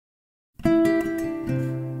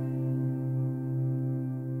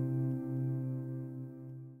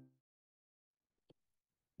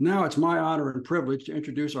Now it's my honor and privilege to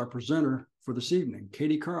introduce our presenter for this evening,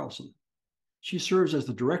 Katie Carlson. She serves as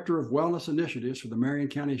the Director of Wellness Initiatives for the Marion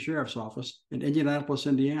County Sheriff's Office in Indianapolis,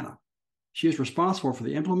 Indiana. She is responsible for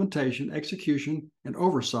the implementation, execution, and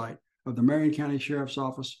oversight of the Marion County Sheriff's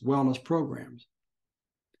Office wellness programs.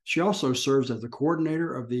 She also serves as the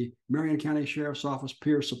coordinator of the Marion County Sheriff's Office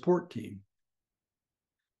Peer Support Team.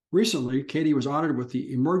 Recently, Katie was honored with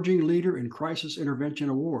the Emerging Leader in Crisis Intervention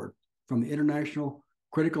Award from the International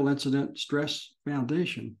Critical Incident Stress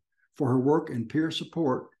Foundation for her work in peer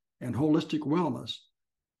support and holistic wellness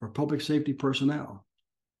for public safety personnel.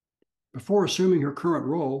 Before assuming her current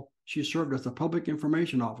role, she served as the Public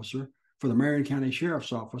Information Officer for the Marion County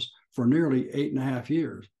Sheriff's Office for nearly 8.5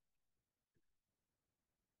 years.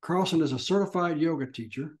 Carlson is a certified yoga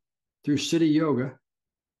teacher through City Yoga,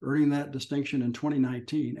 earning that distinction in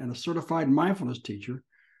 2019, and a certified mindfulness teacher,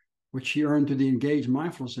 which she earned through the Engaged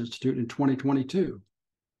Mindfulness Institute in 2022.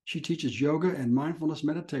 She teaches yoga and mindfulness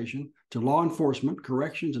meditation to law enforcement,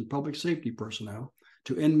 corrections, and public safety personnel,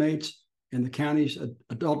 to inmates in the county's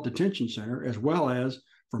adult detention center, as well as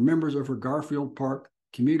for members of her Garfield Park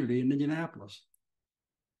community in Indianapolis.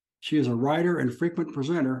 She is a writer and frequent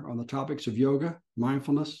presenter on the topics of yoga,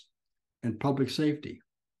 mindfulness, and public safety.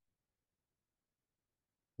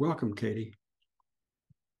 Welcome, Katie.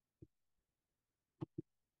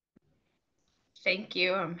 Thank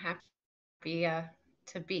you. I'm happy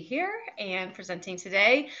to be here and presenting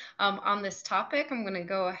today on this topic. I'm going to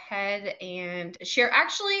go ahead and share.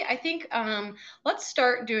 Actually, I think let's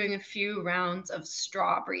start doing a few rounds of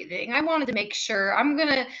straw breathing. I wanted to make sure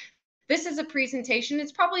this is a presentation.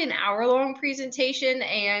 It's probably an hour-long presentation,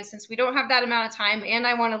 and since we don't have that amount of time, and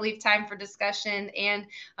I want to leave time for discussion and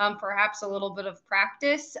perhaps a little bit of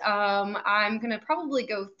practice, I'm going to probably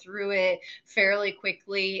go through it fairly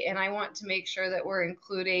quickly, and I want to make sure that we're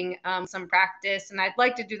including some practice, and I'd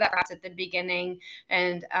like to do that perhaps at the beginning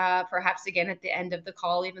and perhaps again at the end of the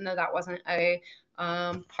call, even though that wasn't a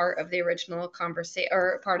part of the original conversation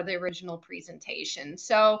or part of the original presentation.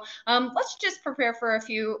 So let's just prepare for a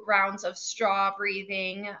few rounds of straw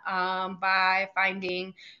breathing by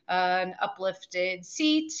finding an uplifted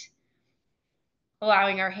seat,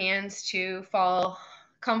 allowing our hands to fall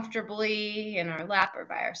comfortably in our lap or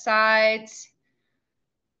by our sides.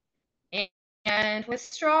 And with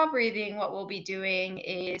straw breathing, what we'll be doing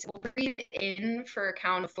is we'll breathe in for a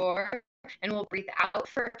count of 4, and we'll breathe out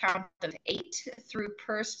for a count of 8 through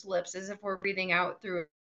pursed lips, as if we're breathing out through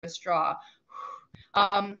a straw.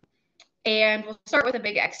 And we'll start with a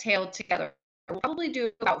big exhale together. We'll probably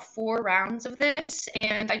do about 4 rounds of this,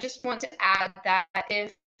 and I just want to add that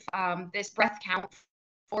if this breath count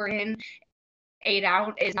 4 in, 8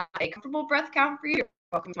 out is not a comfortable breath count for you, you're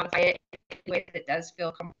welcome to modify it in a way that does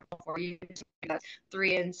feel comfortable for you. That's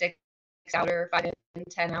 3 in, 6 out, or 5 in,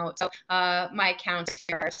 10 out. So my counts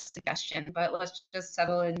here are a suggestion, but let's just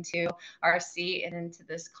settle into our seat and into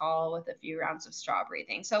this call with a few rounds of straw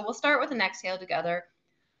breathing. So we'll start with an exhale together.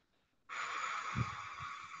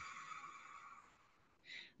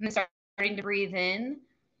 And then starting to breathe in,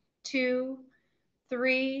 2,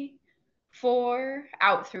 3, 4,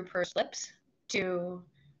 out through pursed lips, 2,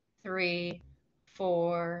 3,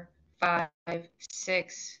 4, 5,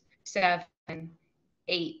 6, 7,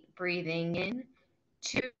 8, breathing in,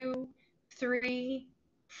 2, 3,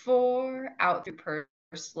 4, out through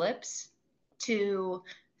pursed lips, 2,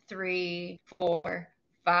 3, 4,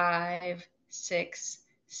 5, 6,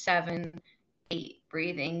 7, 8,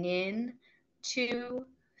 breathing in, 2,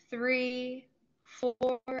 3,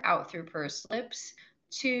 4, out through pursed lips,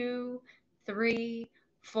 2, 3,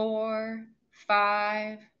 4,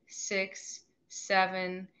 5, 6,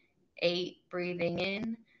 7, 8, breathing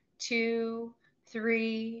in, 2,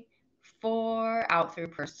 3, 4, out through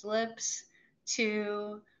pursed lips,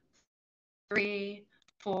 2, 3,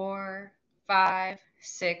 4, 5,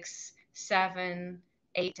 6, 7,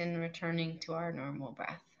 8, and returning to our normal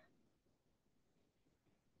breath.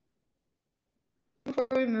 Before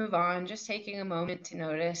we move on, just taking a moment to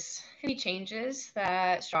notice any changes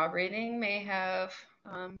that straw breathing may have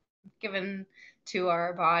given to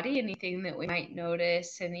our body, anything that we might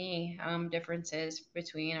notice, any differences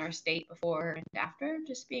between our state before and after,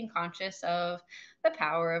 just being conscious of the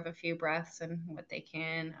power of a few breaths and what they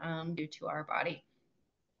can do to our body.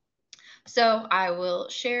 So I will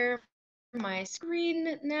share my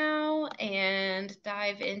screen now and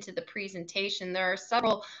dive into the presentation. There are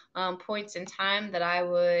several points in time that I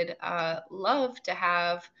would love to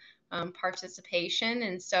have participation,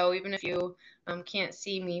 and so even if you can't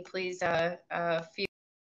see me, please feel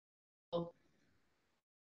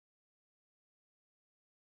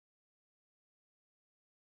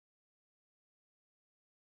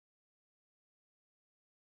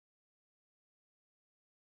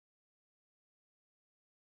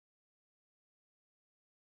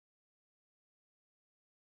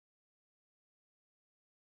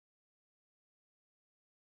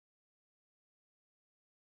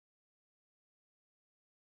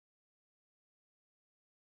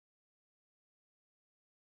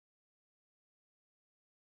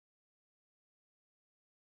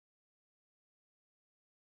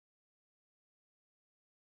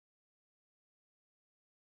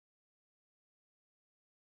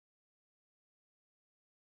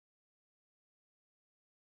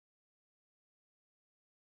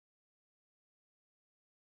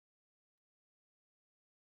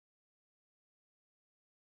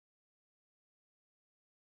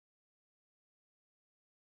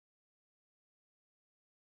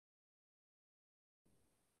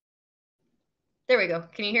There we go.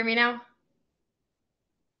 Can you hear me now?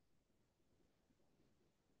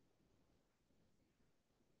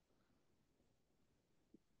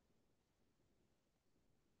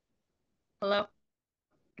 Hello?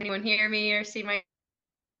 Anyone hear me or see my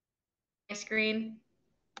screen?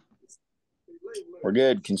 We're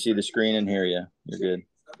good. Can see the screen and hear you. You're good.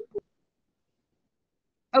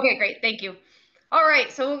 Okay, great. Thank you. All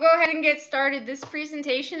right, so we'll go ahead and get started. This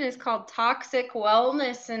presentation is called Toxic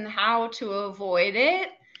Wellness and How to Avoid It.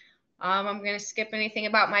 I'm going to skip anything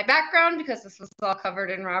about my background because this was all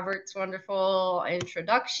covered in Robert's wonderful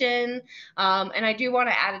introduction. And I do want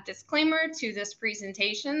to add a disclaimer to this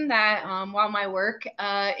presentation that while my work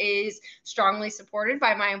is strongly supported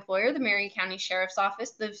by my employer, the Marion County Sheriff's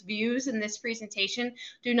Office, the views in this presentation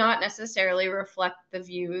do not necessarily reflect the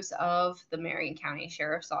views of the Marion County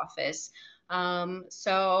Sheriff's Office.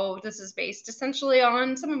 So this is based essentially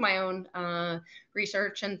on some of my own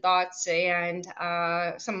research and thoughts and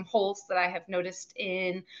some holes that I have noticed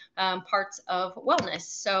in parts of wellness.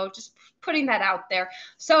 So just putting that out there.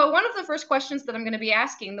 So one of the first questions that I'm going to be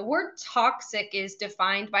asking, the word toxic is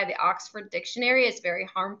defined by the Oxford Dictionary as very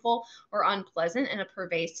harmful or unpleasant in a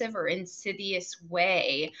pervasive or insidious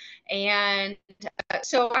way. And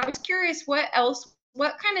so I was curious what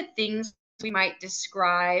kind of things we might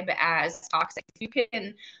describe as toxic. You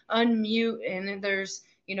can unmute, and there's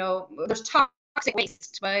toxic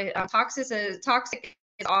waste, but toxic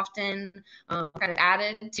is often kind of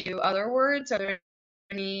added to other words. Are there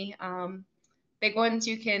any big ones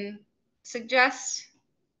you can suggest?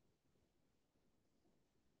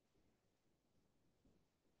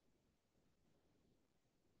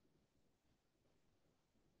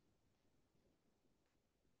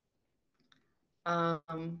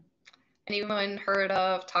 Anyone heard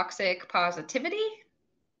of toxic positivity?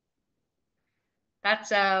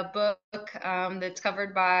 That's a book that's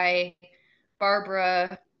covered by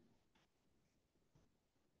Barbara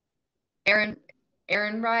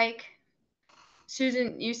Ehrenreich.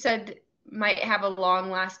 Susan, you said might have a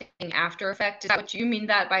long-lasting after effect. Is that what you mean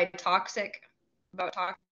that by toxic? About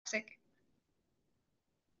toxic?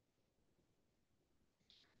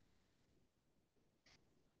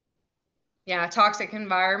 Yeah, toxic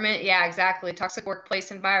environment. Yeah, exactly. Toxic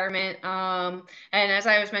workplace environment. And as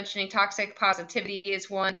I was mentioning, toxic positivity is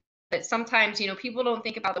one that sometimes, people don't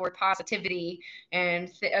think about the word positivity and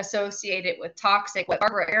associate it with toxic. What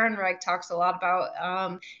Barbara Ehrenreich talks a lot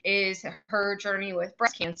about is her journey with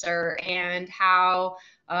breast cancer and how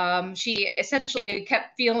she essentially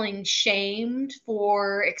kept feeling shamed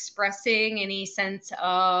for expressing any sense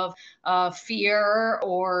of fear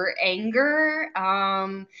or anger.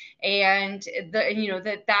 And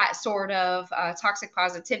that sort of toxic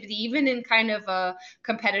positivity, even in kind of a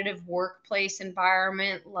competitive workplace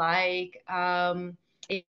environment like in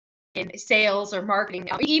sales or marketing,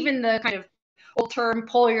 even the kind of old term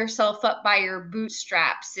 "pull yourself up by your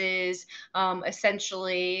bootstraps" is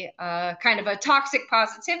essentially kind of a toxic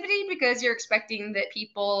positivity, because you're expecting that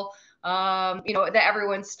people that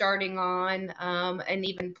everyone's starting on an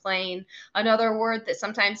even plane. Another word that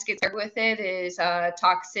sometimes gets paired with it is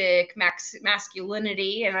toxic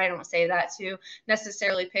masculinity. And I don't say that to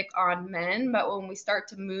necessarily pick on men, but when we start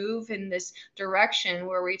to move in this direction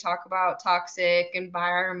where we talk about toxic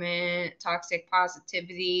environment, toxic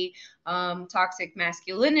positivity, toxic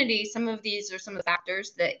masculinity, some of these are some of the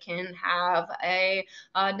factors that can have a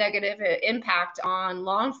negative impact on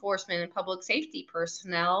law enforcement and public safety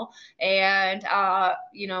personnel, and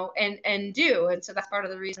and so that's part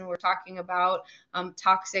of the reason we're talking about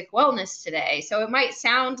toxic wellness today. So it might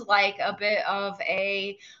sound like a bit of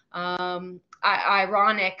a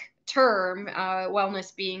ironic term,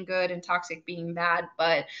 wellness being good and toxic being bad,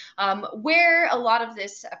 but where a lot of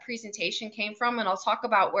this presentation came from, and I'll talk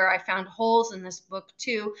about where I found holes in this book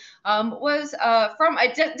too, was from,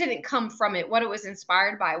 it didn't come from it. What it was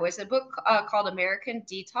inspired by was a book called American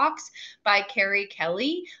Detox by Carrie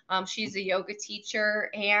Kelly. She's a yoga teacher,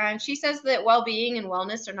 and she says that well-being and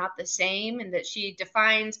wellness are not the same, and that she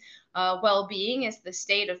defines well-being is the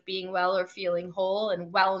state of being well or feeling whole,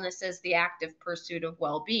 and wellness is the active pursuit of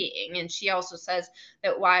well-being. And she also says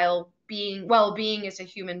that while well-being is a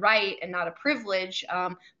human right and not a privilege,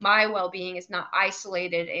 my well-being is not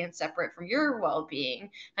isolated and separate from your well-being,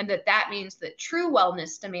 and that means that true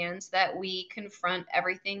wellness demands that we confront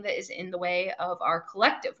everything that is in the way of our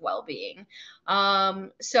collective well-being.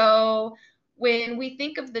 So when we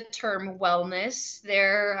think of the term wellness,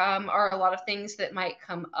 there are a lot of things that might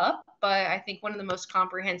come up, but I think one of the most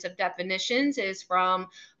comprehensive definitions is from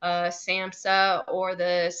SAMHSA, or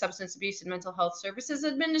the Substance Abuse and Mental Health Services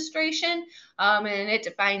Administration, and it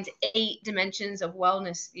defines 8 dimensions of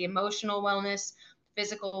wellness: the emotional wellness,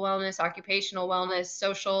 physical wellness, occupational wellness,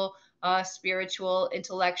 social, spiritual,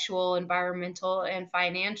 intellectual, environmental, and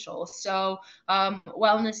financial. So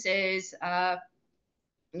wellness is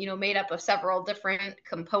made up of several different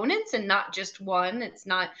components and not just one. It's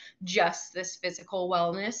not just this physical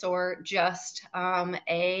wellness or just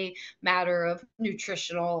a matter of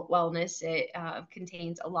nutritional wellness. It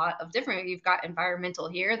contains a lot of different, you've got environmental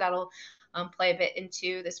here that'll play a bit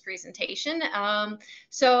into this presentation.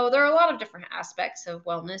 So there are a lot of different aspects of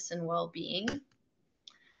wellness and well-being.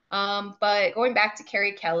 But going back to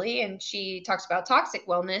Carrie Kelly, and she talks about toxic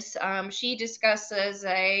wellness, she discusses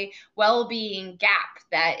a well-being gap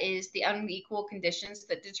that is the unequal conditions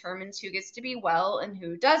that determines who gets to be well and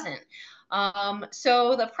who doesn't.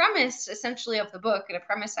 So the premise essentially of the book, and a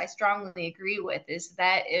premise I strongly agree with, is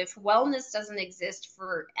that if wellness doesn't exist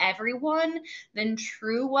for everyone, then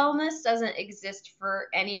true wellness doesn't exist for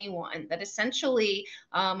anyone. That essentially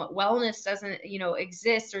wellness doesn't,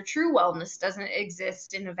 exist, or true wellness doesn't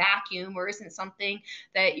exist in a vacuum, or isn't something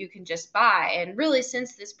that you can just buy. And really,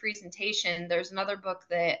 since this presentation, there's another book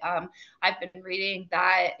that I've been reading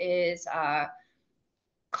that is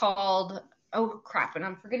called, oh crap, and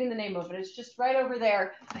I'm forgetting the name of it. It's just right over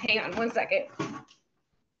there. Hang on one second.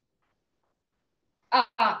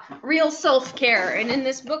 Real Self-Care. And in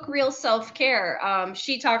this book, Real Self-Care,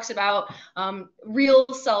 she talks about real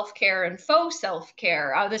self-care and faux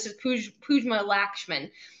self-care. This is Pujma Lakshman.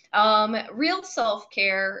 Real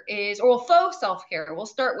self-care is, or faux self-care, we'll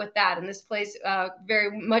start with that, and this plays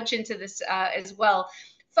very much into this as well.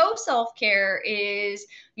 Faux self-care is,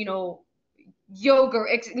 yoga,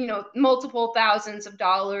 multiple thousands of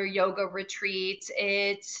dollar yoga retreats.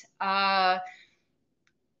 It's,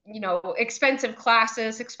 expensive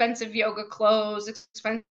classes, expensive yoga clothes,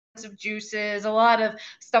 expensive juices, a lot of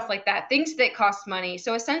stuff like that, things that cost money.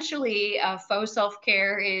 So essentially, faux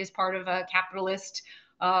self-care is part of a capitalist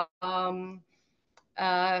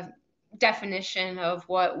definition of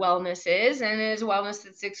what wellness is, and it is wellness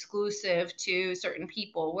that's exclusive to certain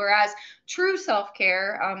people. Whereas true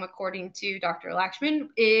self-care, according to Dr. Lakshman,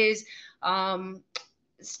 is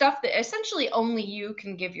stuff that essentially only you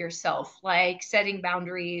can give yourself, like setting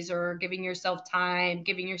boundaries or giving yourself time,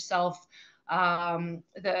 giving yourself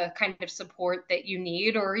the kind of support that you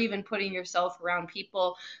need, or even putting yourself around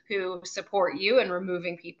people who support you and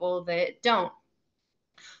removing people that don't.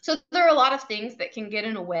 So there are a lot of things that can get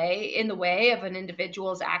in the way of an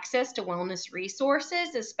individual's access to wellness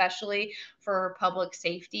resources, especially for public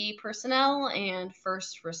safety personnel and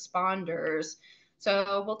first responders.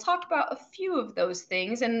 So we'll talk about a few of those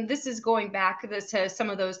things, and this is going back to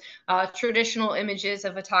some of those traditional images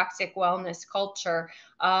of a toxic wellness culture.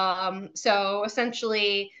 So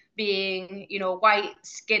essentially, being, white,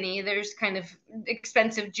 skinny, there's kind of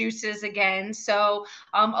expensive juices again. So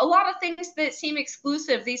a lot of things that seem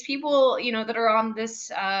exclusive, these people, that are on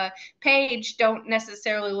this page don't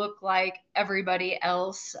necessarily look like everybody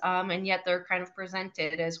else, and yet they're kind of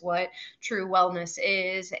presented as what true wellness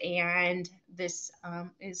is. And this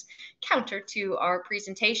is counter to our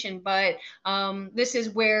presentation, but this is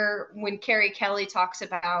where, when Carrie Kelly talks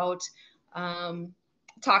about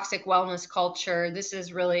toxic wellness culture, this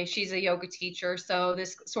is really, she's a yoga teacher, so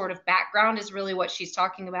this sort of background is really what she's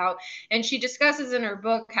talking about. And she discusses in her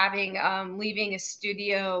book having leaving a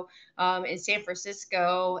studio in San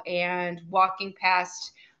Francisco and walking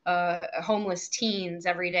past homeless teens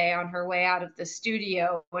every day on her way out of the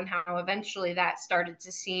studio, and how eventually that started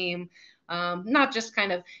to seem not just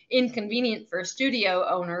kind of inconvenient for a studio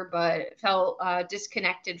owner, but felt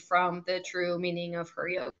disconnected from the true meaning of her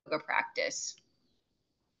yoga practice.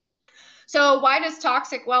 So why does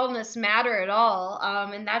toxic wellness matter at all?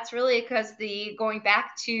 And that's really because going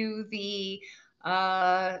back to the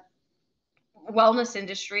wellness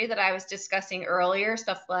industry that I was discussing earlier,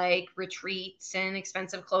 stuff like retreats and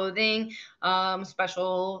expensive clothing,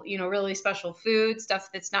 special, really special food, stuff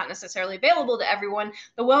that's not necessarily available to everyone.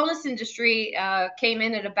 The wellness industry came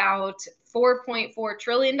in at about $4.4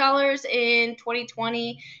 trillion in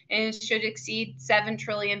 2020 and should exceed $7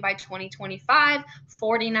 trillion by 2025.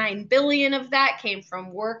 49 billion of that came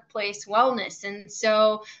from workplace wellness. And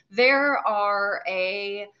so there are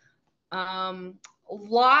a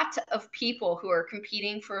lot of people who are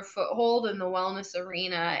competing for a foothold in the wellness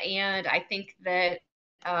arena. And I think that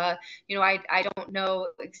I don't know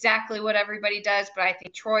exactly what everybody does, but I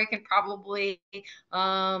think Troy can probably,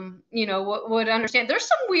 would understand. There's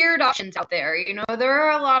some weird options out there. There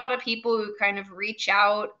are a lot of people who kind of reach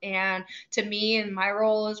out and to me in my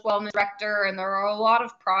role as wellness director, and there are a lot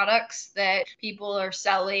of products that people are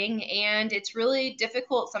selling, and it's really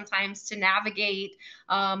difficult sometimes to navigate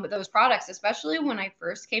those products, especially when I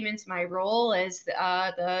first came into my role as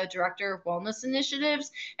the director of wellness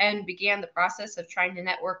initiatives and began the process of trying to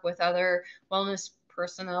network with other wellness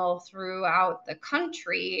personnel throughout the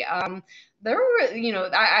country. There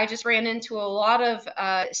were, I just ran into a lot of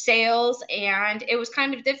sales, and it was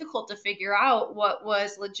kind of difficult to figure out what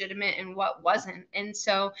was legitimate and what wasn't. And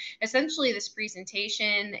so essentially this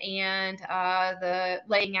presentation and the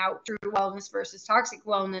laying out true wellness versus toxic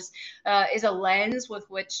wellness is a lens with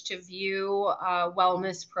which to view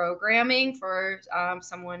wellness programming for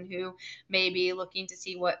someone who may be looking to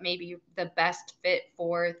see what may be the best fit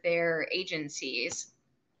for their agencies.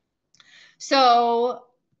 So,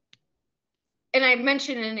 and I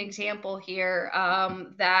mentioned an example here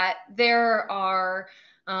that there are,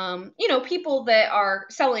 people that are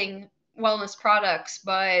selling wellness products,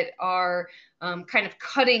 but are kind of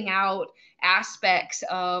cutting out aspects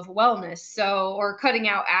of wellness. So, or cutting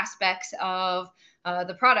out aspects of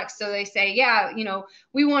the products. So they say, yeah,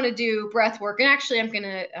 we want to do breath work. And actually, I'm going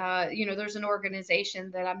to, there's an organization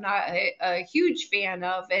that I'm not a huge fan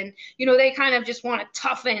of. And, they kind of just want to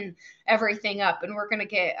toughen everything up. And we're going to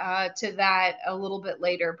get to that a little bit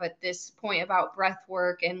later. But this point about breath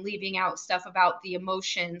work and leaving out stuff about the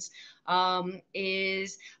emotions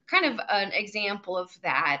is kind of an example of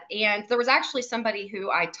that. And there was actually somebody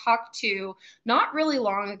who I talked to not really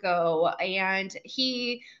long ago, and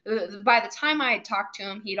he, by the time I had talked to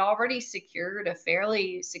him, he'd already secured a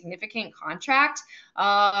fairly significant contract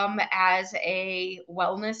as a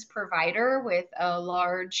wellness provider with a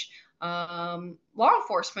large law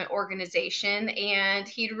enforcement organization, and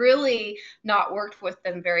he'd really not worked with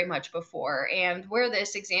them very much before. And where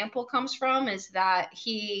this example comes from is that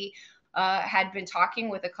he had been talking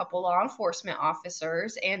with a couple law enforcement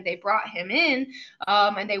officers, and they brought him in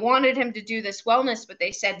and they wanted him to do this wellness, but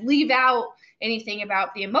they said, leave out anything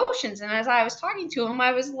about the emotions. And as I was talking to him,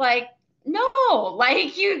 I was like, no,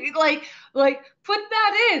 like you like put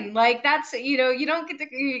that in, like that's, you don't get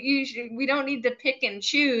to, we don't need to pick and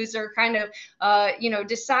choose or kind of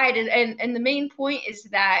decide. And the main point is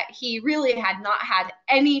that he really had not had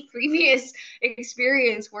any previous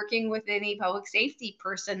experience working with any public safety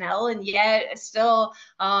personnel, and yet still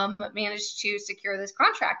managed to secure this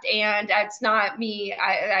contract. And that's not me.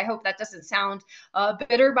 I hope that doesn't sound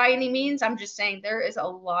bitter by any means. I'm just saying there is a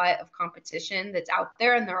lot of competition that's out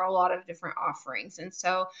there, and there are a lot of different offerings. And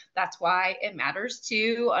so that's why it matters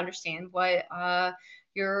to understand what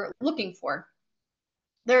you're looking for.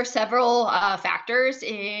 There are several factors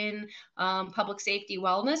in public safety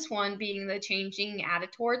wellness, one being the changing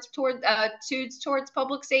attitudes towards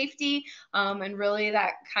public safety. And really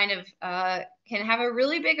that kind of can have a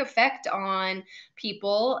really big effect on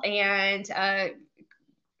people and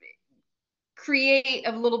create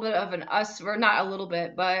a little bit of an us, or not a little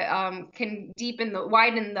bit, but can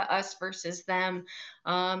widen the us versus them.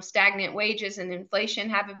 Stagnant wages and inflation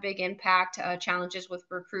have a big impact. Challenges with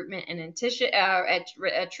recruitment and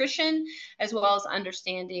attrition, as well as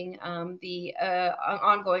understanding the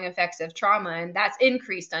ongoing effects of trauma, and that's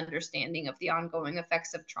increased understanding of the ongoing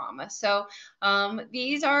effects of trauma. So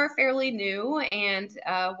these are fairly new and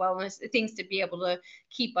wellness things to be able to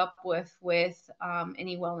keep up with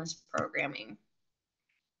any wellness programming.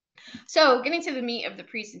 So getting to the meat of the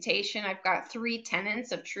presentation, I've got 3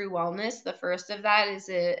 tenets of true wellness. The first of that is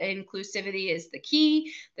inclusivity is the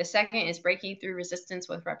key. The second is breaking through resistance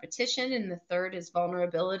with repetition. And the third is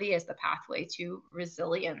vulnerability as the pathway to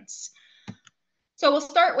resilience. So we'll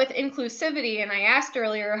start with inclusivity. And I asked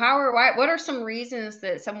earlier, what are some reasons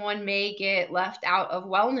that someone may get left out of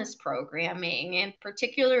wellness programming? And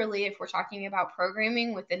particularly if we're talking about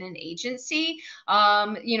programming within an agency,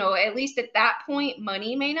 at least at that point,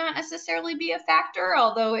 money may not necessarily be a factor,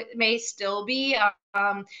 although it may still be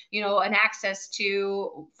an access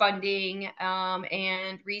to funding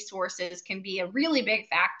and resources can be a really big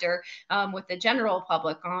factor with the general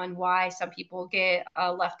public on why some people get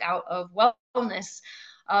left out of wellness.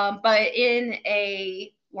 But in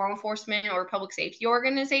a law enforcement or public safety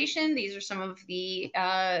organization, these are some of the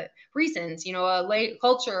reasons, a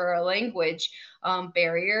culture or a language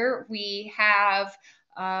barrier. We have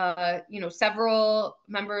several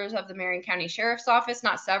members of the Marion County Sheriff's Office,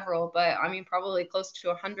 not several, but I mean, probably close to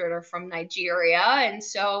 100 are from Nigeria. And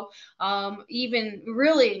so even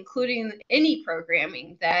really including any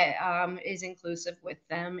programming that is inclusive with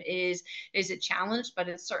them is a challenge, but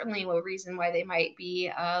it's certainly a reason why they might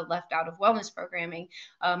be left out of wellness programming.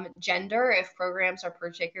 Gender, if programs are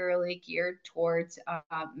particularly geared towards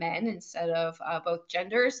men instead of both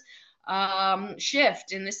genders.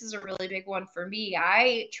 Shift, and this is a really big one for me.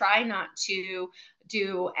 I try not to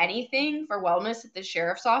do anything for wellness at the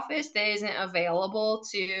sheriff's office that isn't available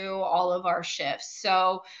to all of our shifts.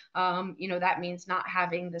 So, that means not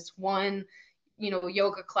having this one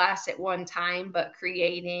yoga class at one time, but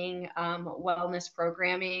creating wellness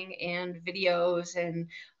programming and videos and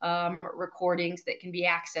recordings that can be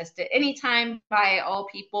accessed at any time by all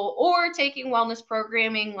people, or taking wellness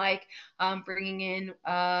programming like bringing in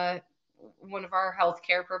one of our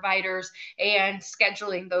healthcare providers and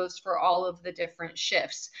scheduling those for all of the different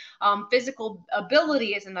shifts. Physical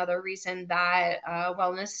ability is another reason that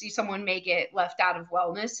someone may get left out of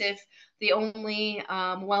wellness if the only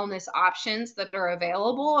wellness options that are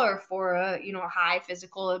available are for a high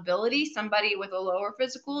physical ability. Somebody with a lower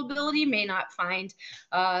physical ability may not find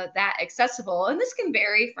that accessible, and this can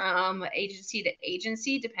vary from agency to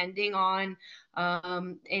agency depending on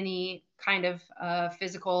any kind of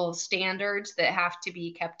physical standards that have to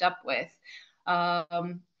be kept up with.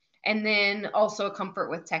 And then also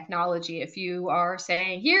comfort with technology. If you are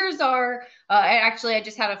saying, here's our, actually, I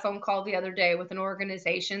just had a phone call the other day with an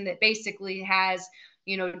organization that basically has,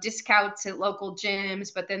 discounts at local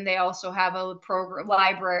gyms, but then they also have a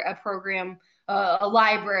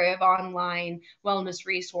library of online wellness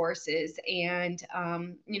resources. And,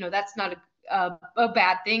 that's not a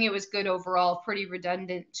bad thing. It was good overall, pretty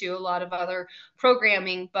redundant to a lot of other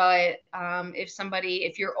programming. But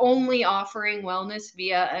if you're only offering wellness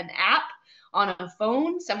via an app on a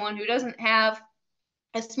phone, someone who doesn't have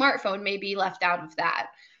a smartphone may be left out of that.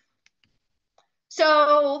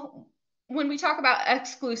 So when we talk about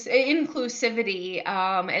inclusivity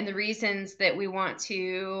and the reasons that we want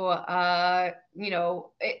to,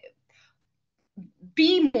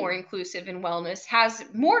 be more inclusive in wellness has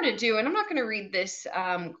more to do, and I'm not going to read this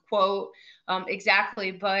quote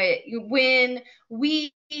exactly, but when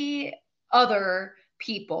we other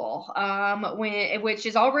people, which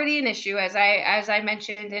is already an issue, as I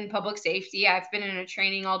mentioned in public safety, I've been in a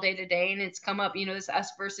training all day today, and it's come up, this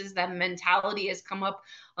us versus them mentality has come up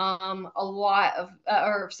a lot of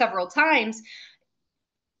or several times.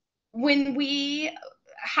 When we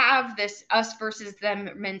have this us versus them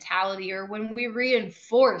mentality, or when we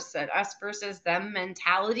reinforce that us versus them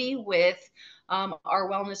mentality with our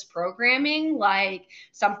wellness programming, like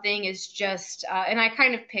something is just, and I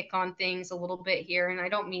kind of pick on things a little bit here, and I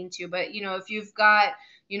don't mean to, but if you've got,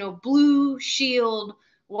 Blue Shield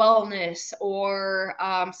wellness or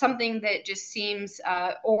something that just seems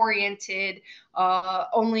oriented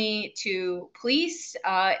only to police,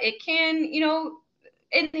 it can,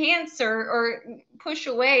 enhance or push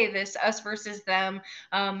away this us versus them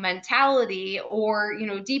mentality, or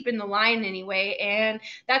deepen the line anyway, and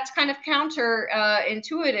that's kind of counter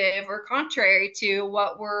intuitive or contrary to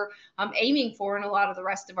what we're aiming for in a lot of the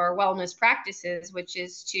rest of our wellness practices, which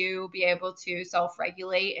is to be able to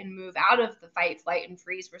self-regulate and move out of the fight, flight, and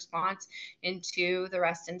freeze response into the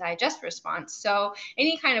rest and digest response. So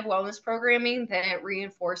any kind of wellness programming that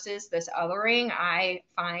reinforces this othering, I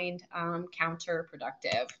find counterproductive.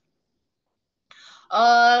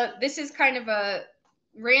 This is kind of a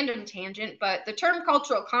random tangent, but the term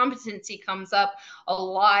cultural competency comes up a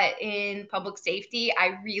lot in public safety.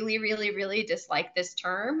 I really, really, really dislike this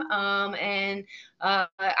term. And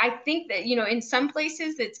I think that, in some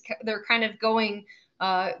places they're kind of going,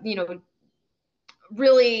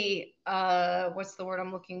 really, what's the word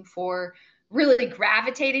I'm looking for? Really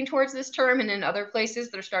gravitating towards this term, and in other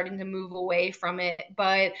places they're starting to move away from it.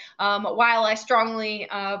 But while I strongly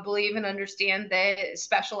believe and understand that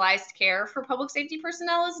specialized care for public safety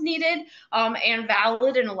personnel is needed and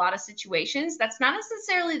valid in a lot of situations, that's not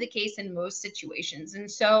necessarily the case in most situations.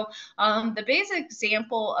 And so the basic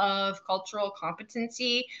example of cultural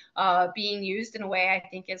competency being used in a way I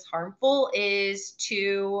think is harmful is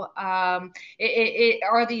to it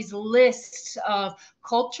are these lists of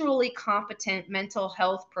culturally competent mental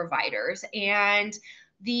health providers, and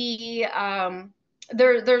there's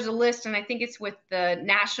a list, and I think it's with the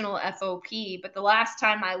national FOP, but the last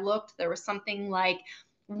time I looked, there was something like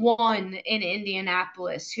one in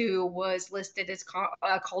Indianapolis who was listed as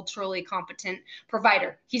a culturally competent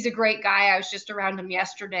provider. He's a great guy. I was just around him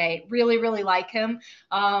yesterday. Really, really like him.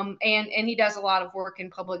 And he does a lot of work in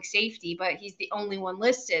public safety, but he's the only one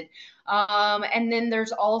listed. And then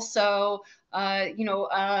there's also,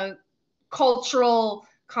 cultural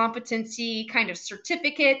competency kind of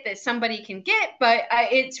certificate that somebody can get, but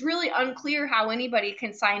it's really unclear how anybody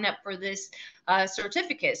can sign up for this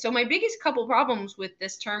certificate. So my biggest couple problems with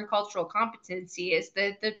this term cultural competency is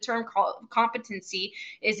that the term competency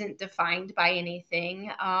isn't defined by anything.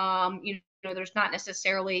 There's not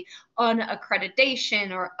necessarily an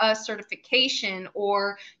accreditation or a certification,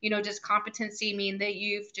 or, does competency mean that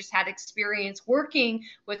you've just had experience working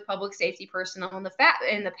with public safety personnel in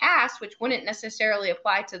the past, which wouldn't necessarily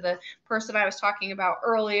apply to the person I was talking about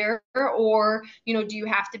earlier, or, do you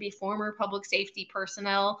have to be former public safety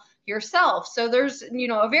personnel yourself? So there's,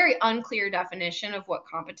 a very unclear definition of what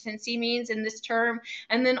competency means in this term.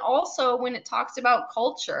 And then also when it talks about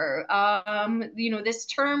culture, this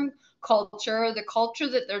term culture, the culture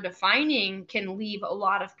that they're defining can leave a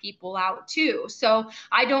lot of people out too. So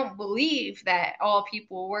I don't believe that all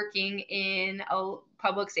people working in a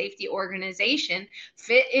public safety organization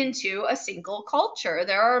fit into a single culture.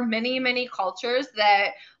 There are many, many cultures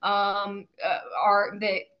that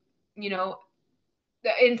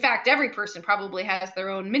in fact, every person probably has their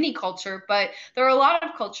own mini culture, but there are a lot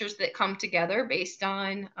of cultures that come together based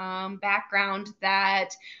on background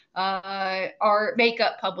that make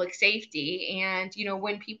up public safety. And,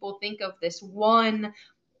 when people think of this one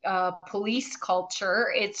police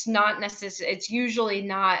culture, it's not necessarily, it's usually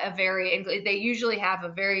not they usually have a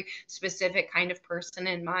very specific kind of person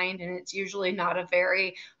in mind, and it's usually not a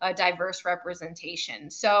very diverse representation.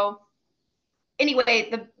 So anyway,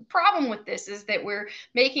 the problem with this is that we're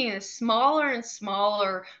making a smaller and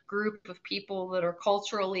smaller group of people that are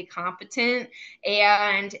culturally competent,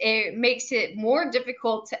 and it makes it more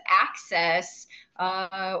difficult to access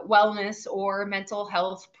wellness or mental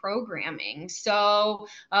health programming. So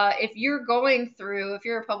if you're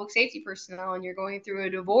a public safety personnel and you're going through a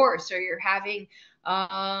divorce, or you're having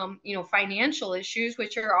financial issues,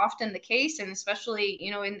 which are often the case, and especially,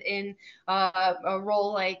 in a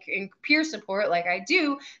role like in peer support, like I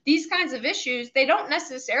do, these kinds of issues, they don't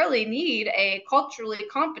necessarily need a culturally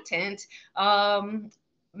competent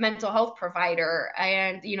mental health provider.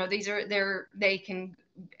 And, they can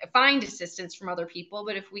find assistance from other people.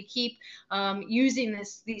 But if we keep using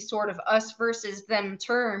these sort of us versus them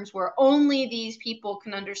terms, where only these people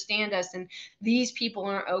can understand us and these people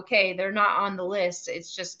aren't okay, they're not on the list,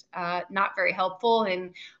 it's just not very helpful,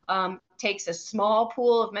 and takes a small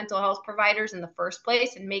pool of mental health providers in the first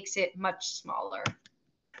place and makes it much smaller.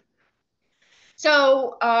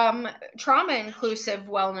 So trauma-inclusive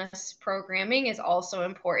wellness programming is also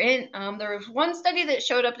important. There was one study that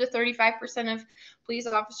showed up to 35% of police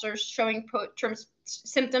officers showing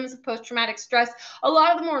symptoms of post-traumatic stress. A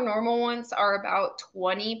lot of the more normal ones are about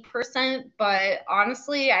 20%, but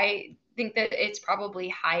honestly, I think that it's probably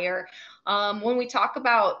higher. When we talk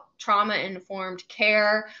about trauma-informed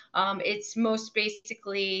care, it's most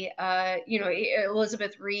basically,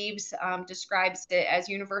 Elizabeth Reeves describes it as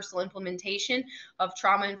universal implementation of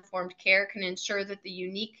trauma-informed care can ensure that the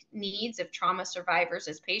unique needs of trauma survivors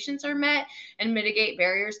as patients are met and mitigate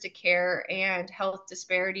barriers to care and health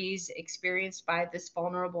disparities experienced by this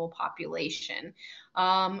vulnerable population.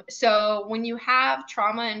 So when you have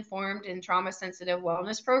trauma-informed and trauma-sensitive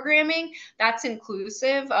wellness programming, that's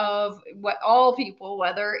inclusive of what all people,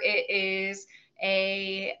 whether it is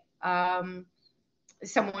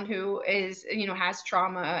someone who is, has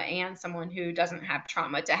trauma and someone who doesn't have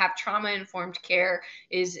trauma. To have trauma-informed care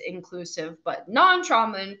is inclusive, but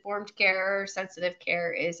non-trauma informed care, sensitive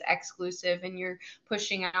care is exclusive, and you're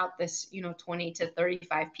pushing out this, 20 to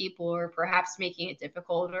 35 people, or perhaps making it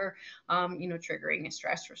difficult, or, triggering a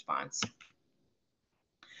stress response.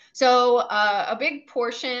 So a big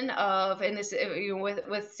portion of, and this,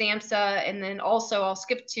 with SAMHSA, and then also I'll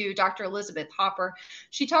skip to Dr. Elizabeth Hopper.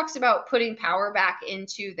 She talks about putting power back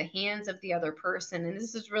into the hands of the other person. And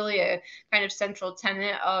this is really a kind of central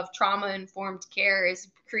tenet of trauma-informed care, is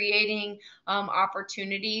creating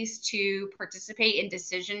opportunities to participate in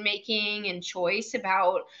decision-making and choice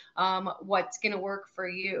about what's going to work for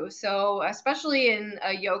you. So especially in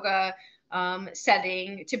a yoga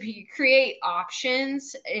setting, to create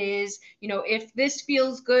options is, if this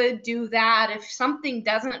feels good, do that. If something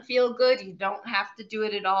doesn't feel good, you don't have to do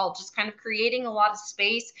it at all. Just kind of creating a lot of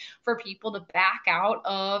space for people to back out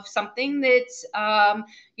of something that's,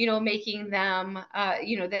 making them,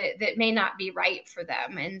 that may not be right for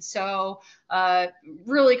them. And so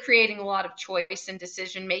really creating a lot of choice and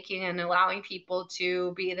decision making and allowing people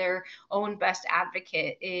to be their own best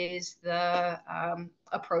advocate is the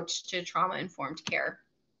approach to trauma-informed care.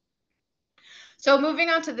 So moving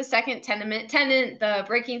on to the second tenet, the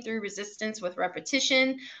breaking through resistance with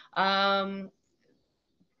repetition. Ryan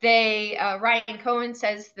Cohen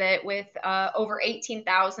says that with over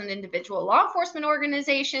 18,000 individual law enforcement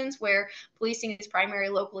organizations where policing is primarily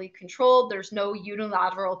locally controlled, there's no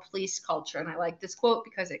unilateral police culture. And I like this quote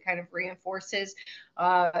because it kind of reinforces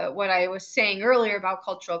what I was saying earlier about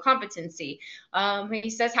cultural competency. He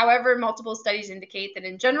says, however, multiple studies indicate that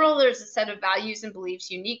in general, there's a set of values and beliefs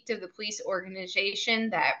unique to the police organization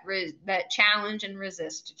that challenge and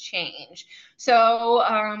resist change. So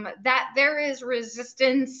that there is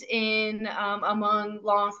resistance in among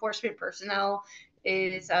law enforcement personnel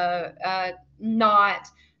is not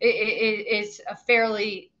is a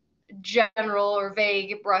fairly general or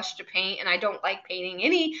vague brush to paint, and I don't like painting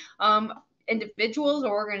any individuals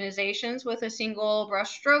or organizations with a single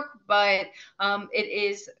brush stroke, but it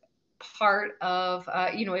is part of,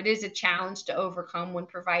 it is a challenge to overcome when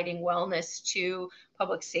providing wellness to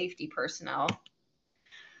public safety personnel.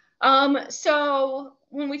 So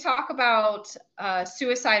when we talk about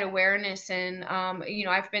suicide awareness, and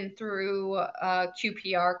I've been through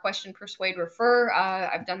QPR, question, persuade, refer.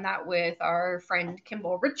 I've done that with our friend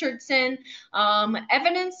Kimball Richardson.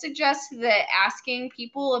 Evidence suggests that asking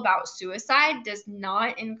people about suicide does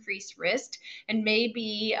not increase risk and may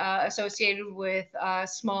be associated with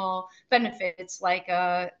small benefits like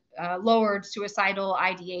lowered suicidal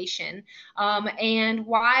ideation. And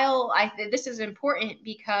while this is important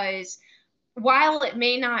because while it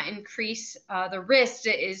may not increase the risk,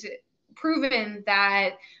 it is proven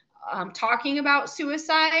that talking about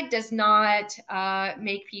suicide does not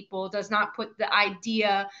put the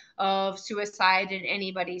idea of suicide in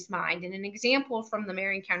anybody's mind. And an example from the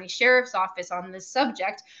Marion County Sheriff's Office on this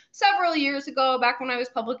subject, several years ago, back when I was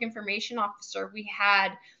public information officer, we had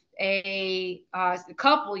a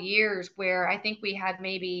couple years where I think we had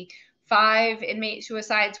maybe 5 inmate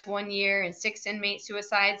suicides one year and 6 inmate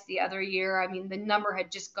suicides the other year. I mean, the number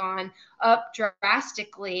had just gone up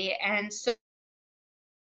drastically. And so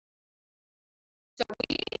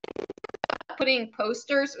we putting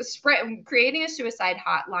posters, creating a suicide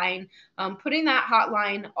hotline, putting that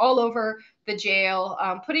hotline all over the jail,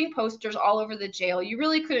 putting posters all over the jail. You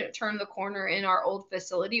really couldn't turn the corner in our old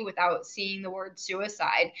facility without seeing the word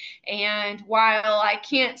suicide. And while I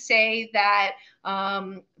can't say that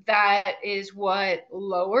that is what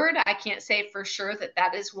lowered, I can't say for sure that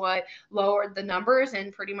that is what lowered the numbers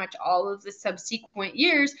in pretty much all of the subsequent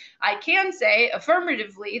years. I can say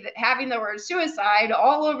affirmatively that having the word suicide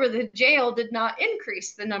all over the jail did not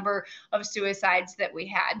increase the number of suicides that we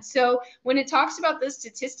had. So when it talks about the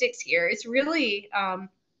statistics here, it's really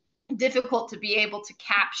difficult to be able to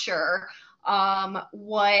capture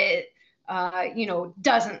what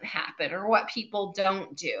doesn't happen or what people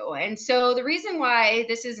don't do. And so the reason why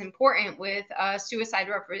this is important with suicide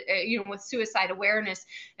awareness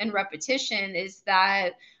and repetition is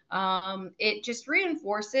that it just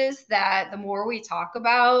reinforces that the more we talk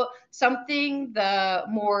about something, the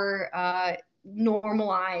more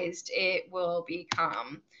normalized it will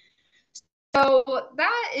become. So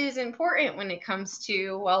that is important when it comes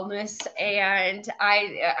to wellness. And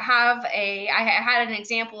I had an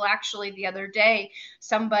example actually the other day.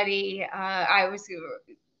 Somebody, I was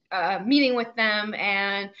meeting with them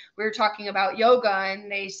and we were talking about yoga,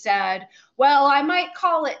 and they said, well, I might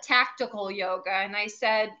call it tactical yoga. And I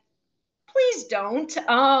said, please don't. You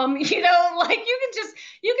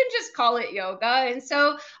can just call it yoga. And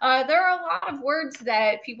so there are a lot of words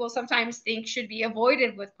that people sometimes think should be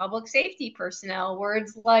avoided with public safety personnel.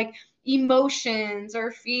 Words like emotions or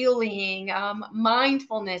feeling,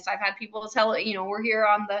 mindfulness. I've had people tell, we're here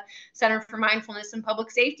on the Center for Mindfulness and Public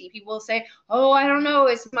Safety. People say, oh, I don't know,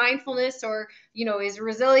 is mindfulness or, is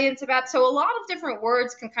resilience about? So a lot of different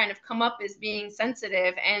words can kind of come up as being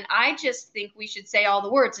sensitive. And I just think we should say all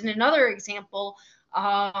the words. And another example,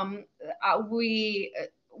 we're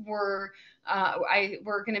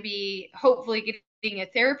going to be hopefully getting a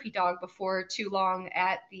therapy dog before too long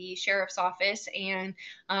at the sheriff's office, and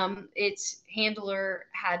its handler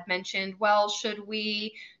had mentioned, well, should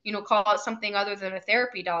we call it something other than a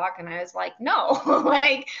therapy dog? And I was like, no,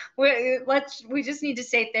 we just need to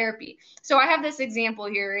say therapy. So I have this example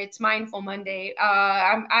here. It's Mindful Monday.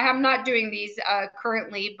 I'm not doing these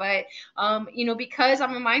currently, but because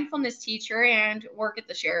I'm a mindfulness teacher and work at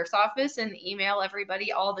the sheriff's office and email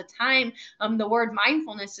everybody all the time, the word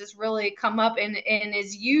mindfulness has really come up and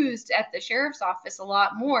is used at the sheriff's office a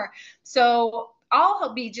lot more. So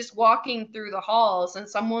I'll be just walking through the halls and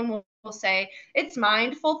someone will say, "It's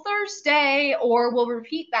Mindful Thursday," or will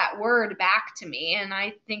repeat that word back to me. And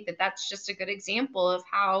I think that that's just a good example of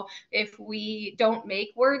how if we don't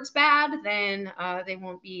make words bad, then they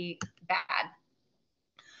won't be bad.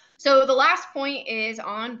 So the last point is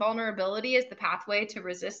on vulnerability as the pathway to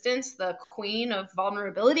resistance. The queen of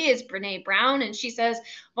vulnerability is Brene Brown, and she says,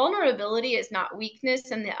 vulnerability is not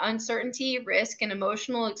weakness, and the uncertainty, risk, and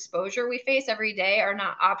emotional exposure we face every day are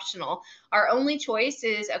not optional. Our only choice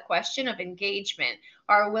is a question of engagement.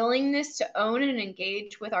 Our willingness to own and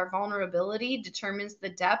engage with our vulnerability determines the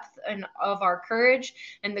depth of our courage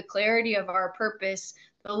and the clarity of our purpose.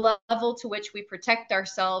 The level to which we protect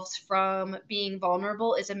ourselves from being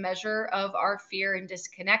vulnerable is a measure of our fear and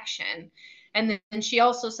disconnection. And then she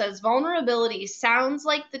also says, vulnerability sounds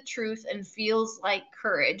like the truth and feels like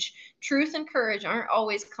courage. Truth and courage aren't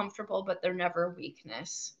always comfortable, but they're never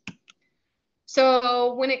weakness.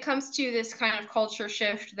 So when it comes to this kind of culture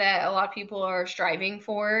shift that a lot of people are striving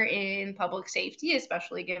for in public safety,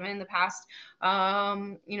 especially given the past,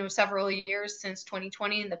 several years since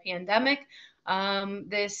 2020 and the pandemic,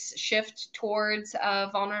 this shift towards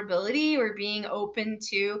vulnerability or being open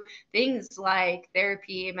to things like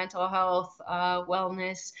therapy, mental health,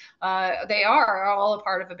 wellness, they are all a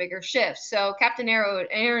part of a bigger shift. So Captain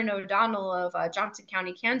Aaron O'Donnell of Johnson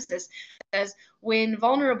County, Kansas, says, when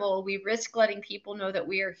vulnerable, we risk letting people know that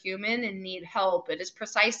we are human and need help. It is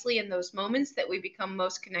precisely in those moments that we become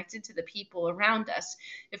most connected to the people around us.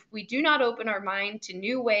 If we do not open our mind to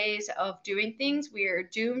new ways of doing things, we are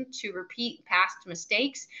doomed to repeat past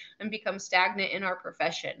mistakes and become stagnant in our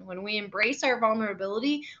profession. When we embrace our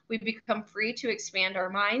vulnerability, we become free to expand our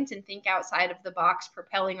minds and think outside of the box,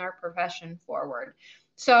 propelling our profession forward.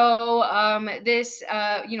 So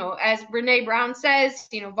as Brene Brown says,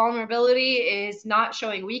 vulnerability is not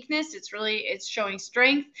showing weakness. It's showing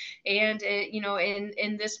strength. And,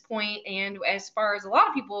 in this point, and as far as a lot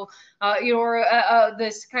of people,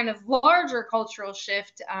 this kind of larger cultural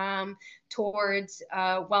shift towards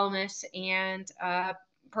wellness and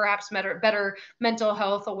perhaps better mental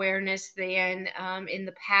health awareness than in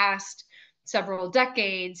the past several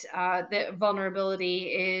decades, that vulnerability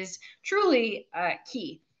is truly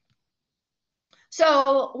key.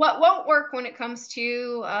 So what won't work when it comes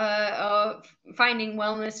to finding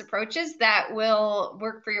wellness approaches that will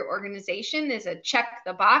work for your organization is a check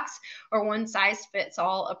the box or one size fits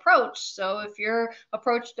all approach. So if your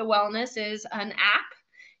approach to wellness is an app,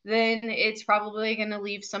 then it's probably going to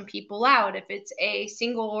leave some people out. If it's a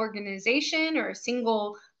single organization or a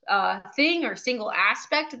single thing or single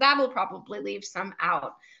aspect, that'll probably leave some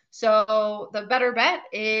out. So the better bet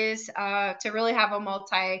is to really have a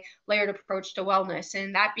multi-layered approach to wellness.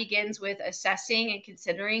 And that begins with assessing and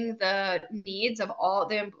considering the needs of all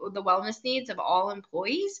the wellness needs of all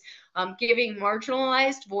employees, giving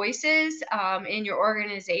marginalized voices in your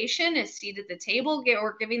organization a seat at the table,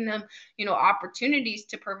 or giving them, opportunities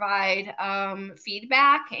to provide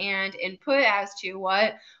feedback and input as to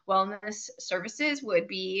what wellness services would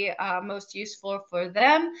be most useful for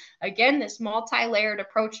them. Again, this multi-layered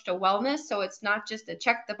approach to wellness. So it's not just a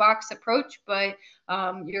check the box approach, but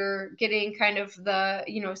you're getting kind of the,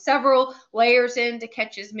 several layers in to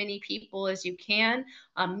catch as many people as you can.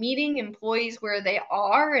 Meeting employees where they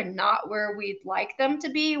are and not where we'd like them to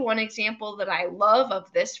be. One example that I love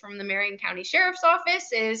of this from the Marion County Sheriff's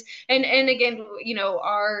Office is, and again,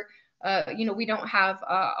 our we don't have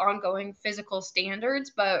ongoing physical standards,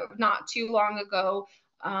 but not too long ago,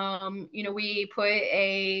 we put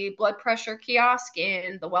a blood pressure kiosk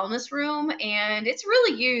in the wellness room, and it's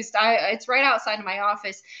really used. It's right outside of my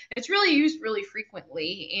office. It's really used really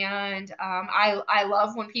frequently, and I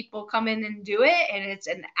love when people come in and do it, and it's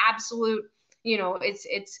an absolute,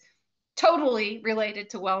 it's totally related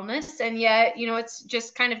to wellness, and yet it's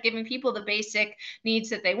just kind of giving people the basic needs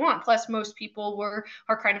that they want. Plus most people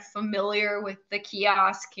are kind of familiar with the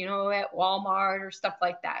kiosk at Walmart or stuff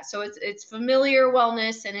like that, so it's familiar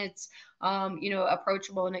wellness, and it's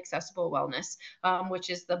approachable and accessible wellness,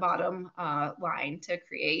 which is the bottom line to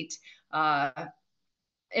create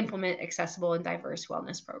implement accessible and diverse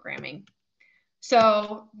wellness programming.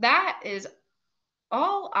 So that is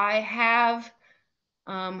all I have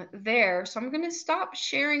there. So I'm going to stop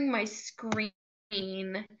sharing my screen,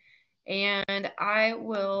 and I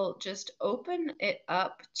will just open it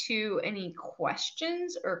up to any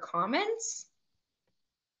questions or comments.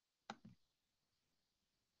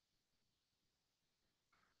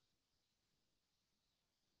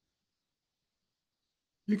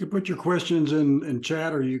 You can put your questions in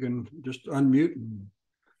chat, or you can just unmute and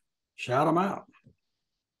shout them out.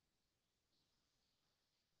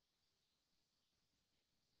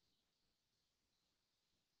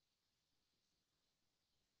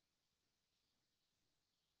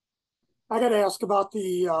 I got to ask about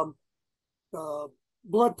the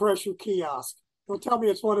blood pressure kiosk. Don't tell me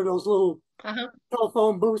it's one of those little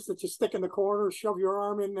telephone booths that you stick in the corner, shove your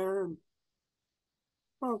arm in there, and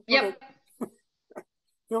oh, Yep. okay.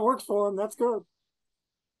 It works for them. That's good.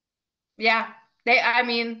 Yeah. I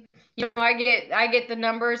mean, I get the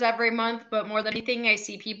numbers every month, but more than anything, I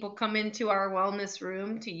see people come into our wellness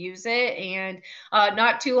room to use it. And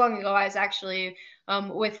not too long ago, I was actually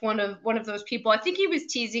with one of those people. I think he was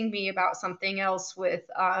teasing me about something else with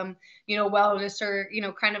wellness, or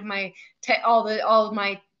kind of my all of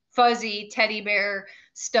my fuzzy teddy bear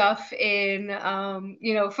stuff in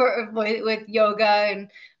with yoga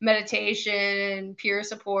and meditation and peer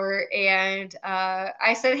support. And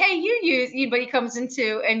I said, hey, but he comes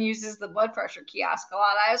into and uses the blood pressure kiosk a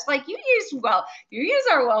lot. I was like, you use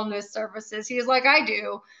our wellness services. He was like, I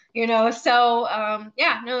do. So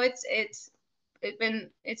yeah, no, it's been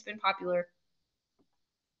popular.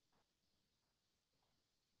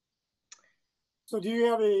 So do you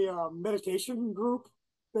have a meditation group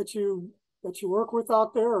that you work with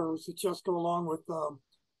out there, or does it just go along with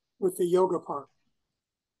the yoga part?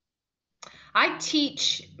 I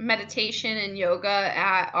teach meditation and yoga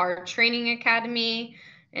at our training academy.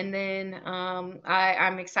 And then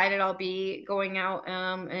I'm excited. I'll be going out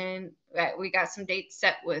and we got some dates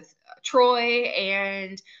set with Troy,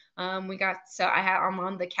 and I'm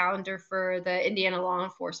on the calendar for the Indiana Law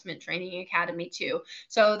Enforcement Training Academy too.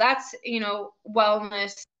 So that's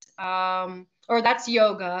wellness, or that's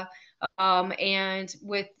yoga. And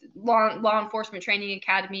with law enforcement training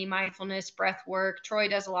academy, mindfulness, breath work. Troy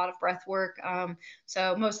does a lot of breath work.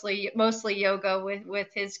 So mostly yoga with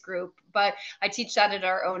his group, but I teach that at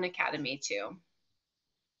our own academy too.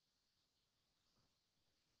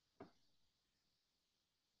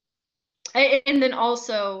 And then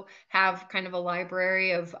also have kind of a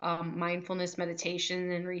library of mindfulness meditation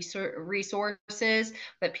and resources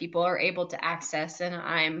that people are able to access. And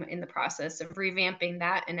I'm in the process of revamping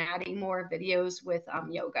that and adding more videos with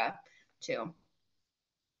yoga too.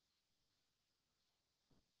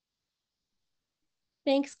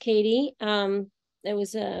 Thanks, Katie. That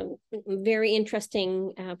was a very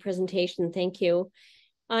interesting presentation. Thank you.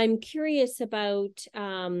 I'm curious about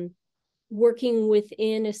working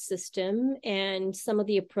within a system and some of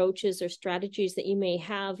the approaches or strategies that you may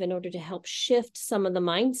have in order to help shift some of the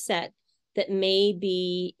mindset that may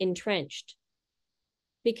be entrenched.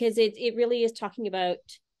 Because it really is talking about,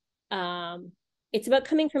 it's about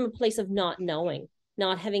coming from a place of not knowing,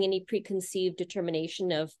 not having any preconceived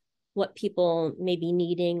determination of what people may be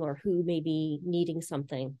needing or who may be needing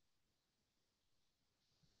something.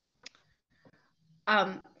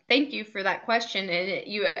 Thank you for that question. And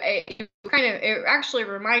it actually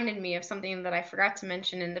reminded me of something that I forgot to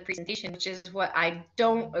mention in the presentation, which is what I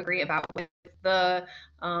don't agree about with the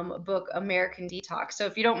book American Detox. So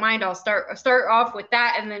if you don't mind, I'll start off with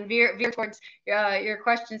that and then veer towards your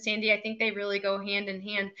question, Sandy. I think they really go hand in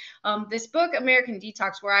hand. This book American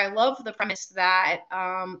Detox, where I love the premise that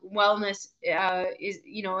wellness is,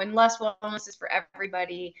 unless wellness is for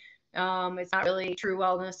everybody, it's not really true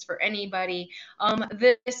wellness for anybody.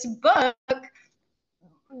 This book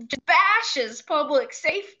bashes public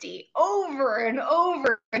safety over and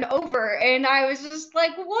over and over. And I was just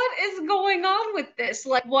like, what is going on with this?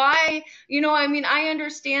 Like, why? I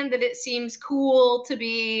understand that it seems cool to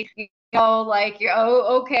be, okay,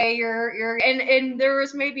 and there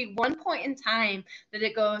was maybe one point in time that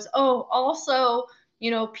it goes, oh, also,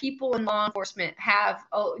 people in law enforcement have,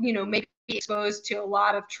 maybe exposed to a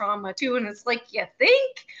lot of trauma too. And it's like, you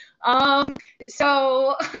think?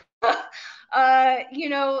 So it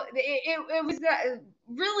was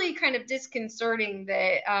really kind of disconcerting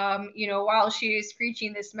that while she was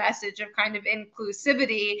preaching this message of kind of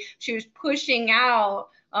inclusivity, she was pushing out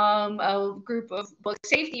a group of public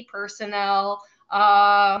safety personnel,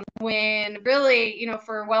 when really,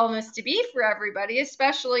 for wellness to be for everybody,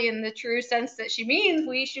 especially in the true sense that she means,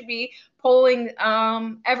 we should be pulling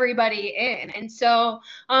everybody in. And so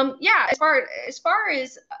yeah, as far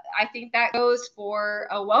as I think that goes for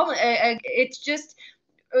a wellness, it's just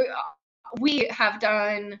we have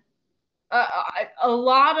done a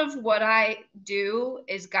lot of what I do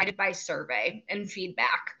is guided by survey and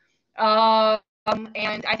feedback.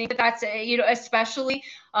 And I think that that's especially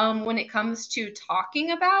when it comes to talking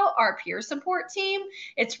about our peer support team,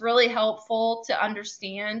 it's really helpful to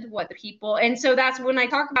understand what the people, and so that's when I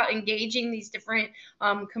talk about engaging these different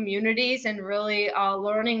communities and really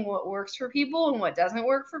learning what works for people and what doesn't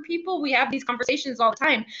work for people. We have these conversations all the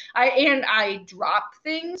time. I drop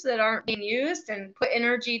things that aren't being used and put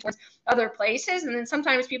energy towards other places. And then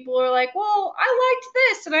sometimes people are like, well, I liked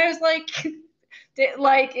this. And I was like,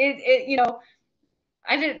 like it you know,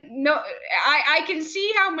 I didn't know. I can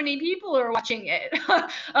see how many people are watching it.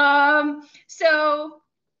 So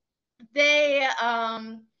they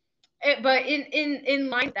but in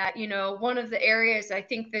line with that, you know, one of the areas I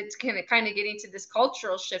think that's kind of getting to this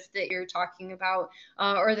cultural shift that you're talking about,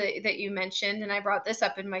 or that you mentioned, and I brought this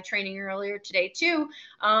up in my training earlier today too.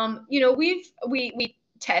 You know, we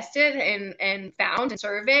tested and found and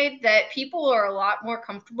surveyed that people are a lot more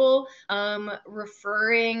comfortable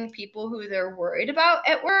referring people who they're worried about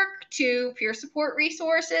at work to peer support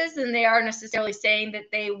resources than they are necessarily saying that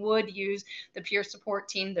they would use the peer support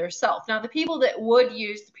team themselves. Now, the people that would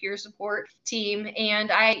use the peer support team,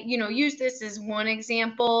 and I, you know, use this as one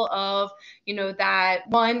example of, you know, that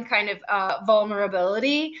one kind of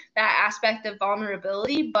vulnerability, that aspect of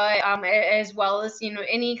vulnerability, but as well as, you know,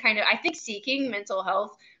 any kind of, I think seeking mental health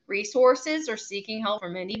resources or seeking help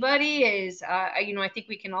from anybody is, you know, I think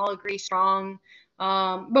we can all agree strong,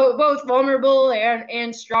 both vulnerable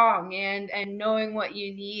and strong, and knowing what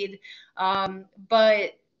you need.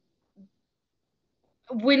 But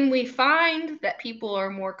when we find that people are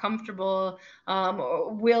more comfortable,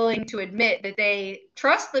 willing to admit that they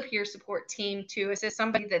trust the peer support team to assist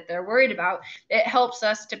somebody that they're worried about, it helps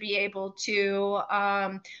us to be able to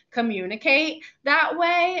communicate that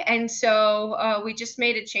way. And so we just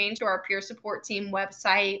made a change to our peer support team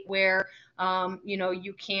website where, you know,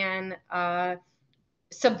 you can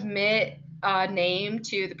submit a name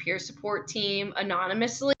to the peer support team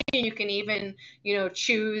anonymously, and you can even, you know,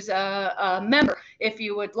 choose a member if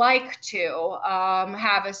you would like to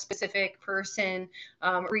have a specific person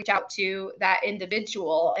reach out to that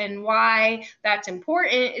individual. And why that's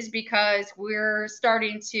important is because we're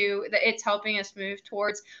starting to, it's helping us move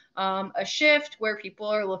towards a shift where people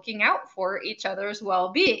are looking out for each other's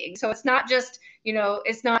well-being. So it's not just, you know,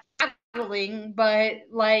 it's not but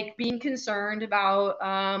like being concerned about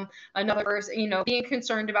another person, you know, being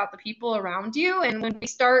concerned about the people around you. And when we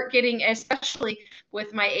start getting, especially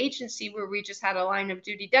with my agency where we just had a line of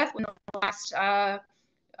duty death in the last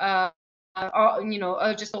you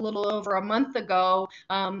know, just a little over a month ago,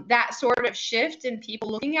 that sort of shift in people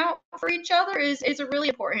looking out for each other is a really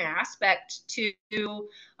important aspect to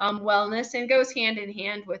wellness, and goes hand in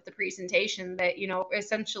hand with the presentation that, you know,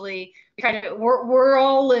 essentially we're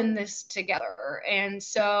all in this together. And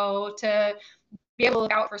so to be able to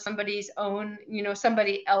look out for somebody's own, you know,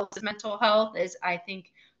 somebody else's mental health is, I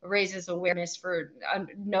think, raises awareness for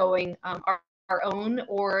knowing our own,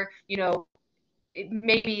 or, you know,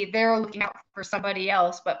 maybe they're looking out for somebody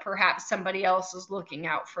else, but perhaps somebody else is looking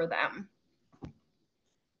out for them.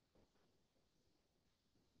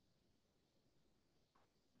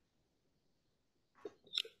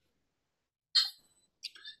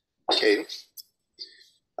 Okay.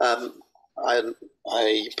 I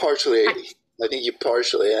think you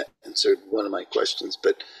partially answered one of my questions,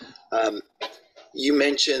 but you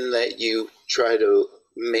mentioned that you try to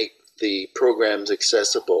make the programs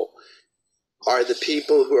accessible. Are the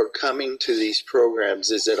people who are coming to these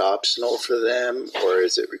programs, is it optional for them or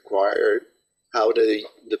is it required? How do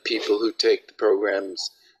the people who take the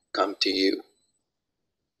programs come to you?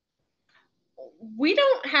 We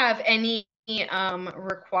don't have any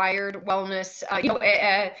required wellness, you know,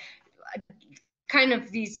 kind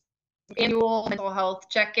of these annual mental health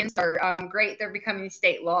check-ins are great. They're becoming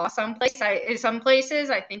state law some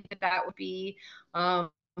places. I think that would be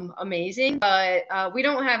amazing, but we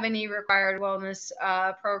don't have any required wellness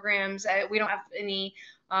programs. We don't have any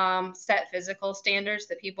set physical standards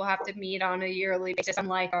that people have to meet on a yearly basis,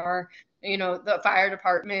 unlike our, you know, the fire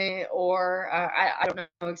department, or I don't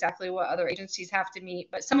know exactly what other agencies have to meet,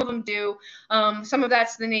 but some of them do. Some of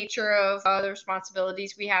that's the nature of the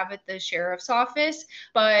responsibilities we have at the sheriff's office.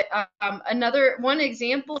 But another one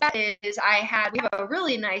example is we have a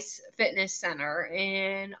really nice fitness center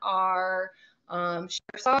in our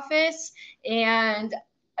sheriff's office, and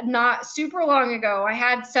not super long ago, I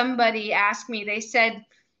had somebody ask me, they said,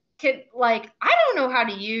 I don't know how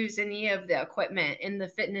to use any of the equipment in the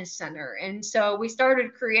fitness center. And so we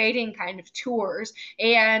started creating kind of tours,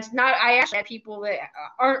 and I actually had people that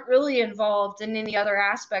aren't really involved in any other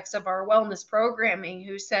aspects of our wellness programming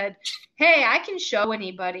who said, hey, I can show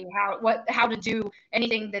anybody how to do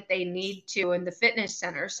anything that they need to in the fitness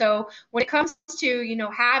center. So when it comes to, you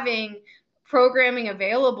know, having programming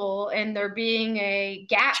available and there being a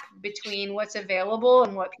gap between what's available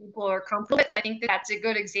and what people are comfortable with. I think that's a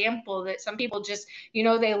good example that some people just,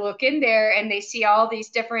 they look in there and they see all these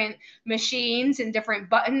different machines and different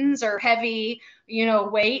buttons or heavy,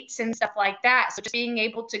 weights and stuff like that. So just being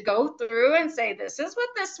able to go through and say, this is what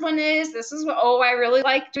this one is. This is what, I really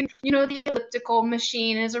like doing, the elliptical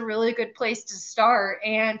machine is a really good place to start,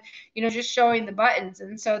 and, just showing the buttons.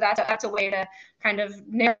 And so that's a way to kind of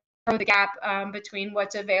narrow the gap between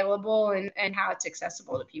what's available and how it's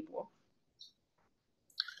accessible to people.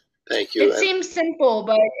 Thank you. It seems simple,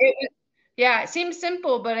 but it seems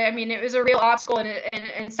simple, but I mean, it was a real obstacle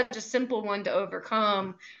and such a simple one to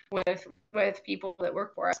overcome with people that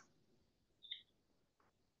work for us.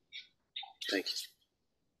 Thank you.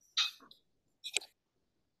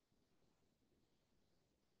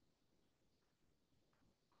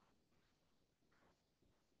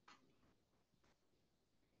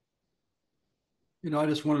 I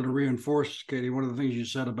just wanted to reinforce, Katie, one of the things you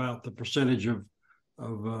said about the percentage of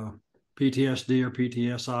PTSD or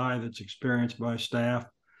PTSI that's experienced by staff.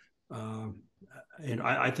 And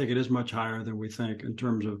I think it is much higher than we think in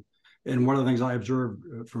terms of, and one of the things I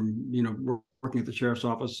observed from, working at the sheriff's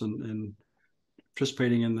office and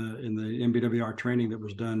participating in the MBWR training that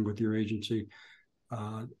was done with your agency,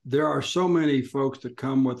 there are so many folks that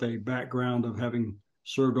come with a background of having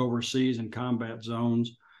served overseas in combat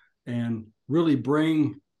zones and really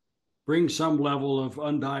bring some level of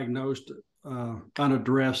undiagnosed,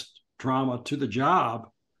 unaddressed trauma to the job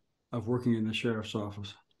of working in the sheriff's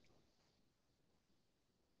office.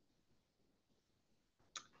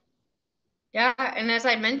 Yeah, and as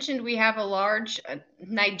I mentioned, we have a large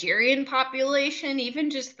Nigerian population. Even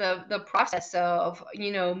just the process of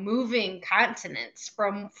moving continents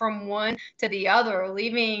from one to the other,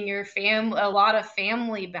 leaving your a lot of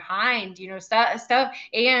family behind. Stuff,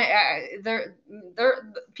 and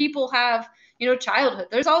people have childhood.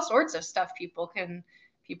 There's all sorts of stuff people can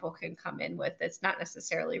come in with that's not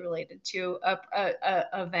necessarily related to a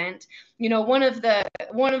event. One of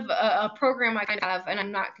a program I kind of have, and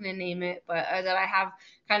I'm not going to name it, but that I have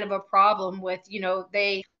kind of a problem with,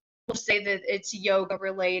 they will say that it's yoga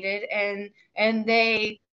related, and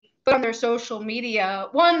they put on their social media,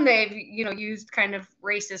 one, they've used kind of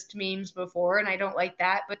racist memes before, and I don't like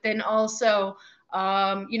that, but then also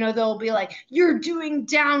they'll be like, you're doing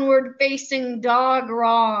downward facing dog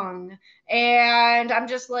wrong. And I'm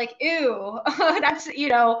just like, ew, that's,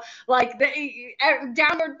 like the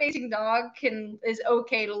downward facing dog is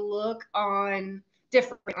okay to look on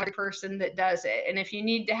different on the person that does it. And if you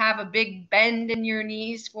need to have a big bend in your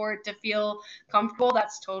knees for it to feel comfortable,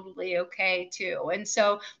 that's totally okay too. And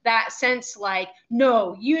so that sense, like,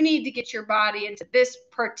 no, you need to get your body into this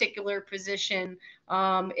particular position,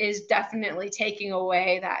 is definitely taking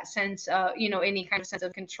away that sense of, any kind of sense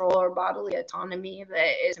of control or bodily autonomy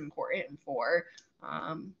that is important for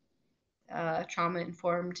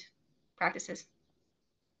trauma-informed practices.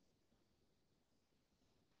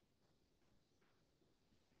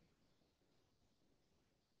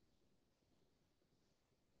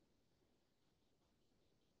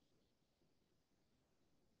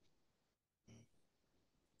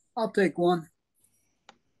 I'll take one.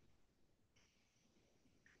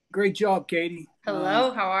 Great job, Katie.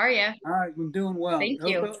 Hello, how are you? All right, I'm doing well. Thank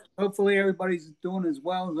you. Hopefully everybody's doing as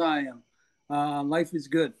well as I am. Life is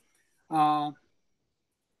good. I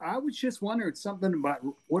was just wondering something about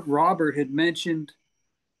what Robert had mentioned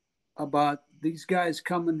about these guys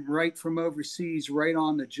coming right from overseas, right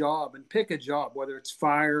on the job, and pick a job, whether it's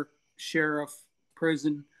fire, sheriff,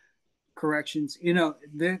 prison, corrections.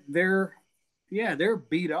 They're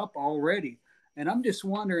beat up already. And I'm just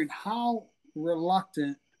wondering, how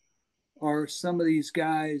reluctant are some of these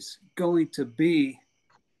guys going to be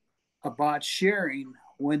about sharing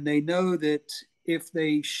when they know that if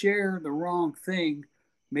they share the wrong thing,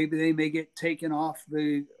 maybe they may get taken off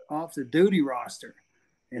the duty roster?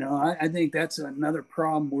 I think that's another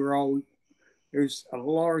problem. There's a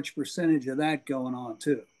large percentage of that going on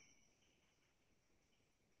too.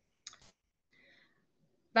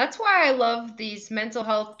 That's why I love these mental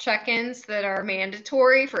health check-ins that are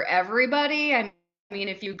mandatory for everybody. I mean,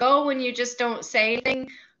 if you go and you just don't say anything,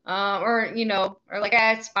 or like,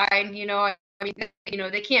 it's fine, I mean,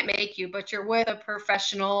 they can't make you, but you're with a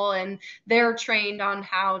professional and they're trained on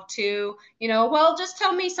how to, well, just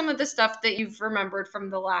tell me some of the stuff that you've remembered from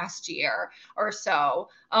the last year or so.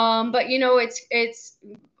 But, it's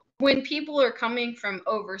when people are coming from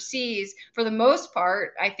overseas, for the most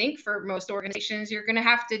part, I think for most organizations, you're going to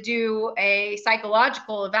have to do a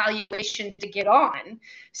psychological evaluation to get on.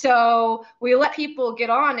 So we let people get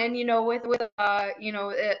on. And, you know, with you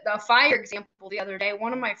know, a fire example the other day,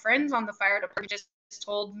 one of my friends on the fire department just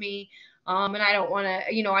told me, and I don't want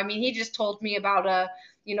to, you know, I mean, he just told me about a,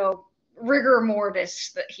 you know, rigor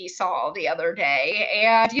mortis that he saw the other day.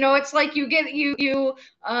 And, you know, it's like you get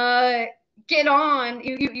on,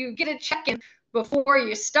 you get a check-in before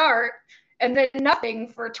you start, and then nothing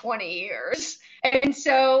for 20 years. And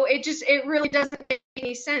so it really doesn't make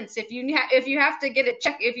any sense. If you have to get a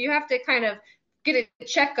check, if you have to kind of get a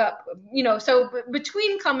checkup, you know, so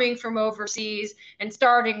between coming from overseas and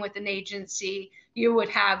starting with an agency, you would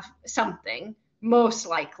have something, most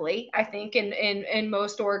likely, I think, in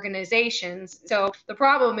most organizations. So the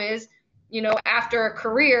problem is, you know, after a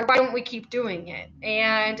career, why don't we keep doing it?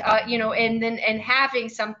 And, you know, and having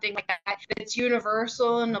something like that that's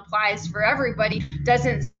universal and applies for everybody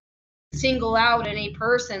doesn't single out any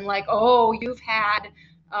person like, oh, you've had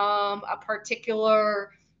a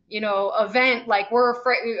particular, you know, event, like we're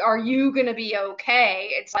afraid, are you going to be okay?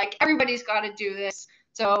 It's like everybody's got to do this,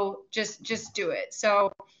 so just do it.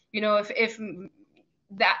 So, you know, if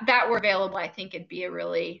that were available, I think it'd be a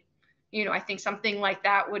really, you know, I think something like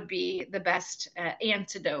that would be the best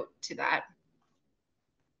antidote to that.